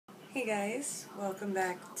Hey guys, welcome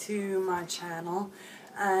back to my channel.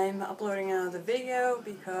 I'm uploading another video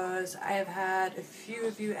because I have had a few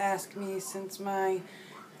of you ask me since my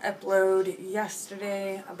upload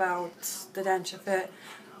yesterday about the Densurefit,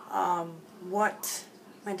 what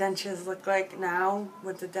my dentures look like now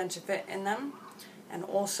with the Densurefit in them, and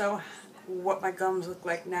also what my gums look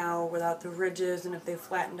like now without the ridges and if they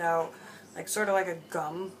flattened out, like sort of like a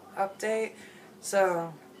gum update.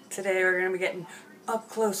 So today we're going to be getting up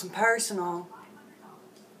close and personal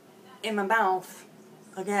in my mouth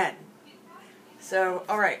again. So,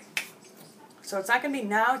 alright. So it's not going to be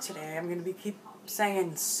now today. I'm going to keep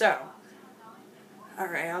saying so.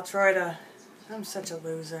 Alright, I'll try to... I'm such a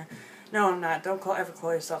loser. No, I'm not. Don't ever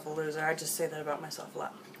call yourself a loser. I just say that about myself a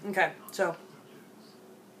lot. Okay, so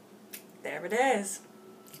there it is.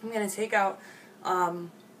 I'm going to take out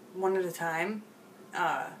one at a time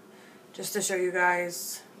just to show you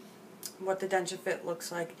guys what the Densurefit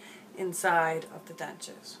looks like inside of the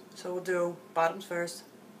dentures. So we'll do bottoms first.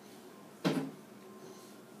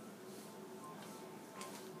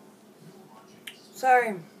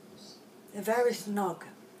 Sorry, they're very snug.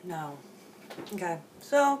 No. Okay,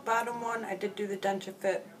 so bottom one, I did do the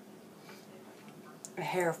Densurefit. My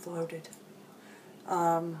hair floated.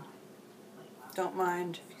 Don't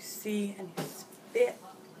mind if you see any spit.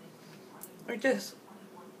 It just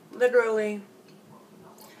literally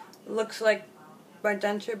looks like my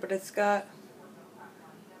denture, but it's got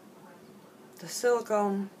the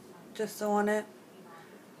silicone just on it.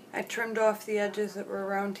 I trimmed off the edges that were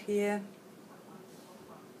around here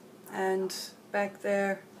and back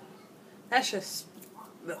there. That's just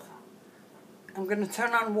ugh. I'm gonna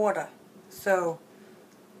turn on water, so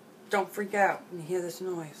don't freak out when you hear this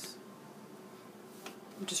noise.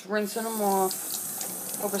 I'm just rinsing them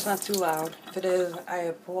off. Hope it's not too loud. If it is, I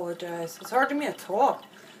apologize. It's hard for me to talk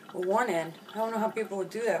with one end. I don't know how people would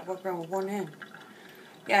do that, walk around with one end.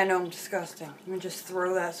 Yeah, I know, I'm disgusting. Let me just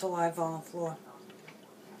throw that saliva on the floor.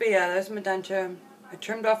 But yeah, there's my denture. I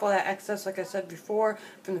trimmed off all that excess, like I said before,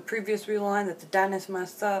 from the previous reline that the dentist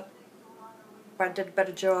messed up. But I did a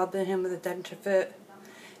better job than him with the Densurefit.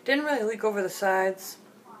 Didn't really leak over the sides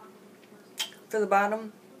for the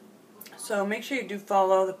bottom. So make sure you do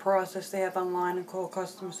follow the process they have online and call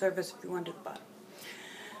customer service if you want to do the bottom.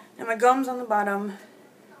 And my gums on the bottom,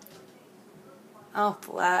 all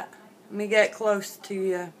flat. Let me get close to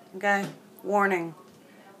you, okay? Warning,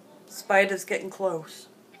 spider's getting close.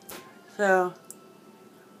 So,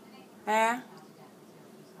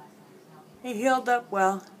 he healed up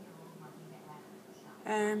well.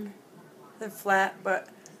 And they're flat, but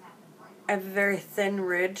I have a very thin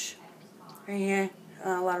ridge right here.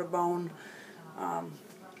 A lot of bone.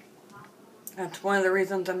 That's one of the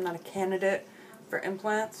reasons I'm not a candidate for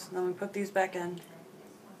implants. Let me put these back in.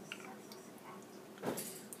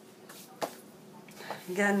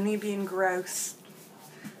 Again, me being gross.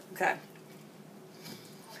 Okay.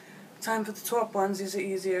 Time for the top ones. These are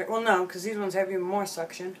easier. Well, no, because these ones have even more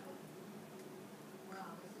suction.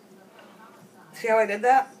 See how I did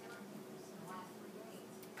that?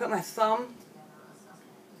 Put my thumb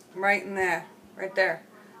right in there. Right there.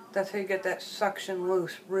 That's how you get that suction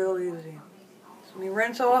loose real easy. So let me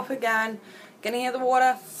rinse off again. Get any of the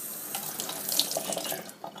water.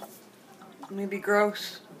 Maybe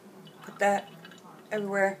gross. Put that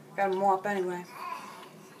everywhere. Got a mop anyway.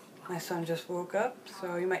 My son just woke up,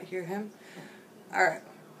 so you might hear him. Alright.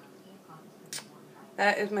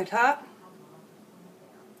 That is my top.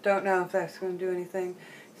 Don't know if that's going to do anything.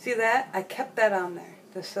 See that? I kept that on there.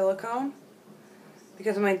 The silicone.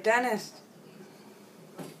 Because my dentist,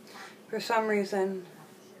 for some reason,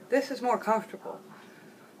 this is more comfortable.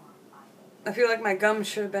 I feel like my gums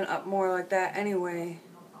should have been up more like that anyway.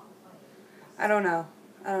 I don't know.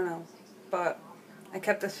 But I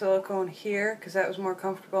kept the silicone here because that was more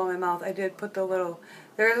comfortable in my mouth. I did put the little,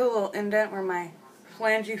 there is a little indent where my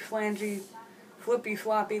flangy, flippy,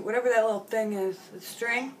 floppy, whatever that little thing is, the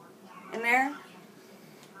string in there.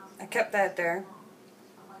 I kept that there.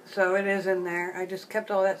 So it is in there. I just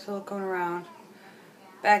kept all that silicone around.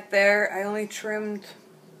 Back there, I only trimmed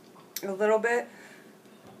a little bit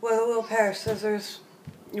with a little pair of scissors.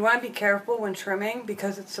 You want to be careful when trimming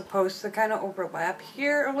because it's supposed to kind of overlap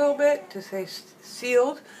here a little bit to say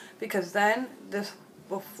sealed, because then this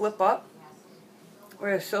will flip up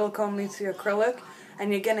where the silicone meets the acrylic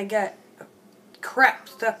and you're going to get crap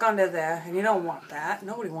stuck under there, and you don't want that.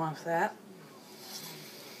 Nobody wants that.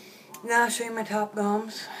 Now I'll show you my top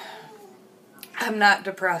gums. I'm not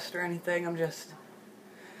depressed or anything. I'm just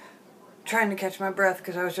trying to catch my breath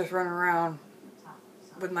because I was just running around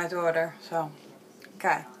with my daughter. So,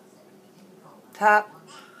 okay. Top.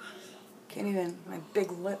 Can't even, my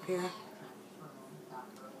big lip here.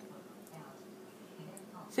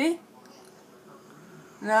 See?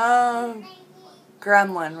 No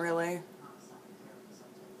gremlin, really.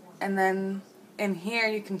 And then in here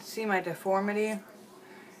you can see my deformity.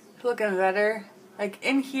 It's looking better. Like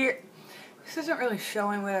in here, this isn't really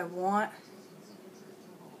showing what I want.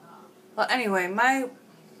 Well, anyway, my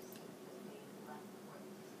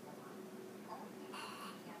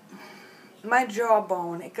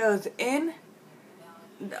jawbone, it goes in.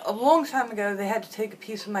 A long time ago, they had to take a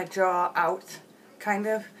piece of my jaw out, kind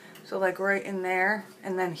of. So like right in there,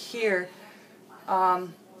 and then here,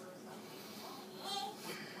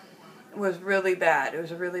 was really bad. It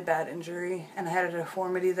was a really bad injury, and I had a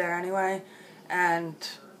deformity there anyway. And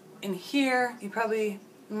in here, you probably,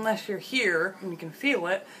 unless you're here and you can feel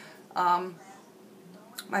it,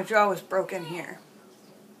 my jaw was broken here.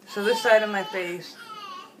 So this side of my face,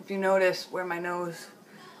 if you notice where my nose,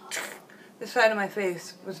 this side of my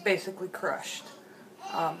face was basically crushed.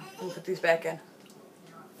 Let me put these back in.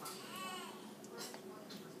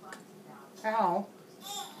 Ow.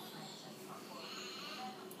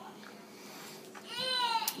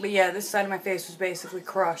 But yeah, this side of my face was basically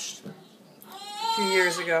crushed a few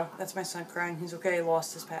years ago. That's my son crying. He's okay. He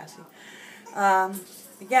lost his passy.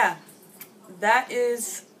 Yeah, that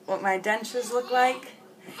is what my dentures look like.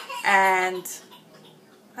 And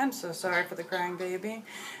I'm so sorry for the crying baby.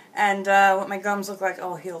 And what my gums look like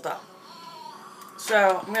all healed up.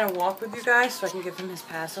 So I'm going to walk with you guys so I can give him his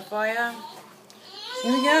pacifier.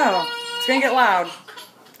 Here we go. It's going to get loud.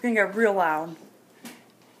 It's going to get real loud.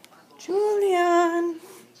 Julian.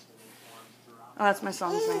 Oh, that's my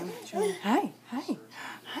son's name. Julian. Hi. Hi. Hi.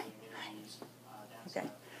 Hi. Okay.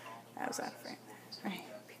 That was out of frame. Alright.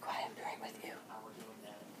 Be quiet. I'll be right with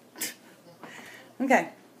you. Okay.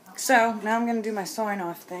 So, now I'm going to do my sawing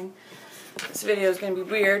off thing. This video is going to be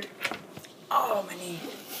weird. Oh, my knee.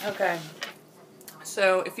 Okay.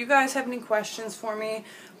 So, if you guys have any questions for me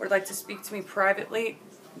or would like to speak to me privately,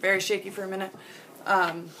 very shaky for a minute,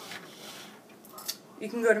 you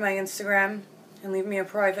can go to my Instagram and leave me a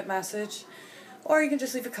private message, or you can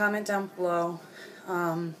just leave a comment down below.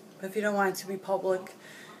 But if you don't want it to be public,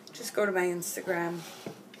 just go to my Instagram,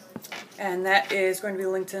 and that is going to be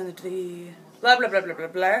linked in the blah blah blah blah blah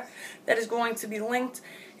blah. That is going to be linked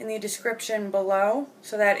in the description below.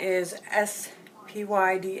 So that is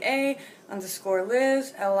SPYDA_Liz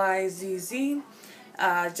LIZZ.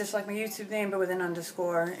 Just like my YouTube name, but with an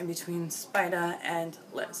underscore in between Spida and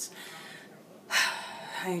Liz.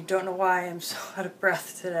 I don't know why I'm so out of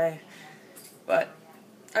breath today. But,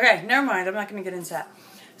 okay, never mind. I'm not going to get into that.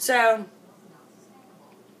 So,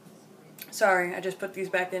 sorry, I just put these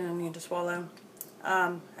back in and need to swallow.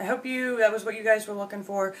 I hope that was what you guys were looking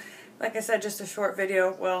for. Like I said, just a short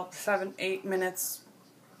video. Well, 7-8 minutes.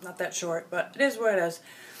 Not that short, but it is what it is.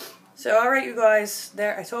 So, alright you guys,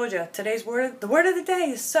 there, I told you, today's the word of the day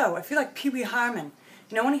is so. I feel like Pee Wee Herman.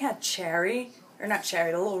 You know when he had Cherry, or not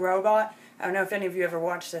Cherry, the little robot? I don't know if any of you ever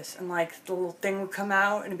watched this, and like the little thing would come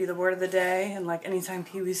out and it'd be the word of the day, and like anytime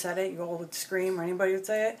Pee Wee said it, you all would scream, or anybody would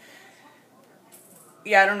say it.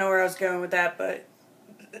 Yeah, I don't know where I was going with that, but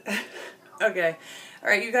okay.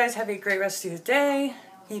 Alright, you guys have a great rest of your day.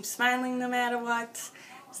 Keep smiling no matter what.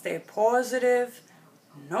 Stay positive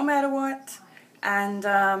no matter what. And,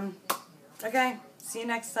 okay, see you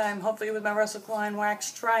next time. Hopefully with my Russell Klein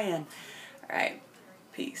wax try-in. Alright,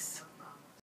 peace.